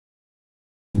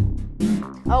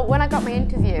Oh, when I got my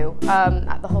interview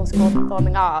at the Hull School of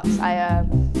Performing Arts, I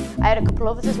had a couple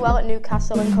others as well at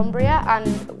Newcastle and Cumbria, and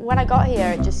when I got here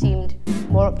it just seemed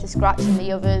more up to scratch than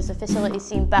the others. The facilities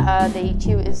seemed better, the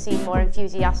tutors seemed more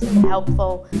enthusiastic and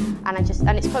helpful, and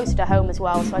it's closer to home as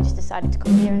well, so I just decided to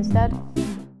come here instead.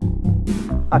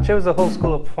 I chose the Hull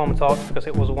School of Performance Arts because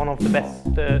it was one of the best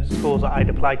schools that I'd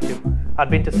applied to. I'd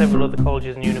been to several other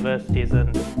colleges and universities,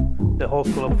 and the Hull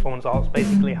School of Performance Arts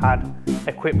basically had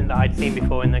equipment that I'd seen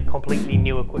before in the completely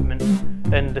new equipment,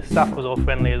 and the staff was all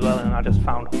friendly as well, and I just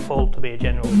found Hull to be a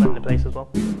general friendly place as well.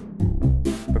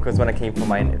 Because when I came for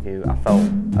my interview, I felt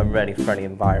a really friendly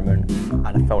environment, and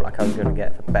I felt like I was going to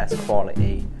get the best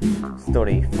quality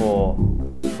study for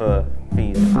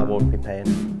fees I would be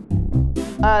paying.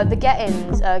 The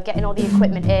get-ins, getting all the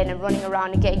equipment in and running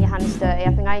around and getting your hands dirty,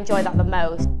 I think I enjoy that the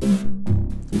most.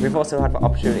 We've also had the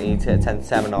opportunity to attend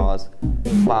seminars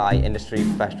by industry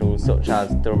professionals such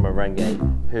as Durham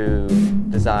Merengue, who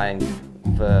designed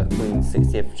the Queen's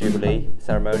 60th Jubilee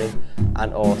ceremony,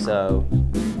 and also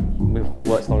we've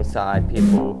worked alongside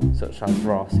people such as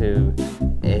Ross, who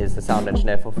is the sound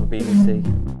engineer for the BBC.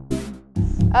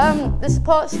 The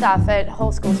support staff at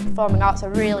Hull School of Performing Arts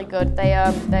are really good.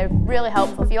 They're really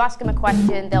helpful. If you ask them a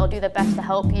question, they'll do their best to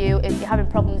help you. If you're having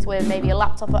problems with maybe a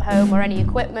laptop at home or any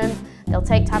equipment, they'll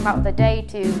take time out of the day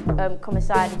to come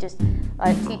aside and just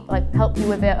help you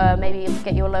with it, maybe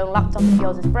get you a loan laptop if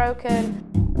yours is broken.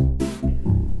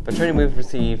 The training we've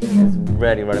received is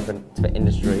really relevant to the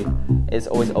industry. It's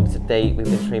always up to date. We've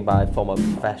been trained by former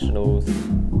professionals.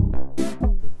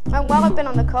 While I've been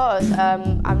on the course,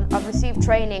 I've received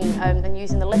training in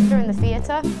using the lifter in the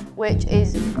theatre, which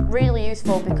is really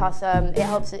useful because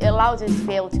it allows us to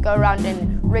be able to go around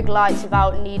and rig lights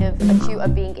without need of a tutor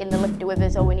being in the lifter with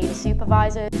us, or we need a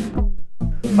supervisor.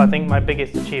 I think my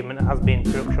biggest achievement has been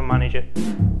production manager,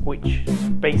 which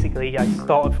basically I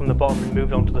started from the bottom and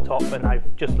moved on to the top, and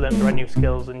I've just learned brand new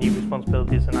skills and new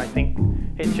responsibilities, and I think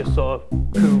it's just sort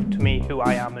of proved to me who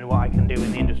I am and what I can do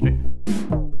in the industry.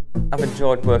 I've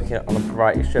enjoyed working on a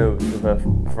variety of shows with a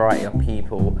variety of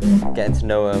people, getting to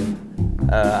know them.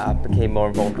 I became more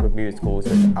involved with musicals,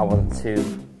 which I wasn't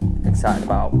too excited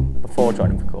about before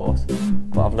joining the course,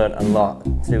 but I've learned a lot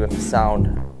to do with the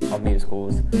sound of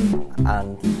musicals,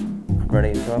 and I'm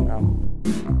ready to go now.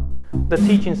 The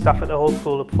teaching staff at the Hull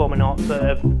School of Performing Arts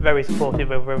are very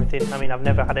supportive of everything. I mean, I've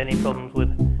never had any problems with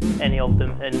any of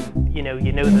them, and you know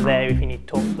they're there if you need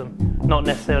to talk to them. Not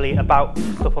necessarily about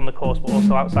stuff on the course, but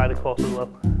also outside the course as well.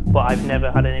 But I've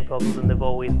never had any problems, and they've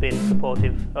always been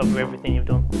supportive of everything you've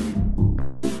done.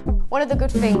 One of the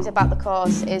good things about the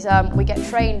course is we get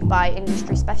trained by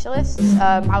industry specialists.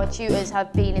 Our tutors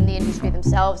have been in the industry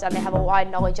themselves, and they have a wide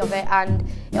knowledge of it, and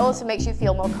it also makes you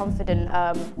feel more confident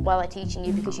while they're teaching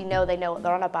you, because you know they know what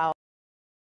they're on about.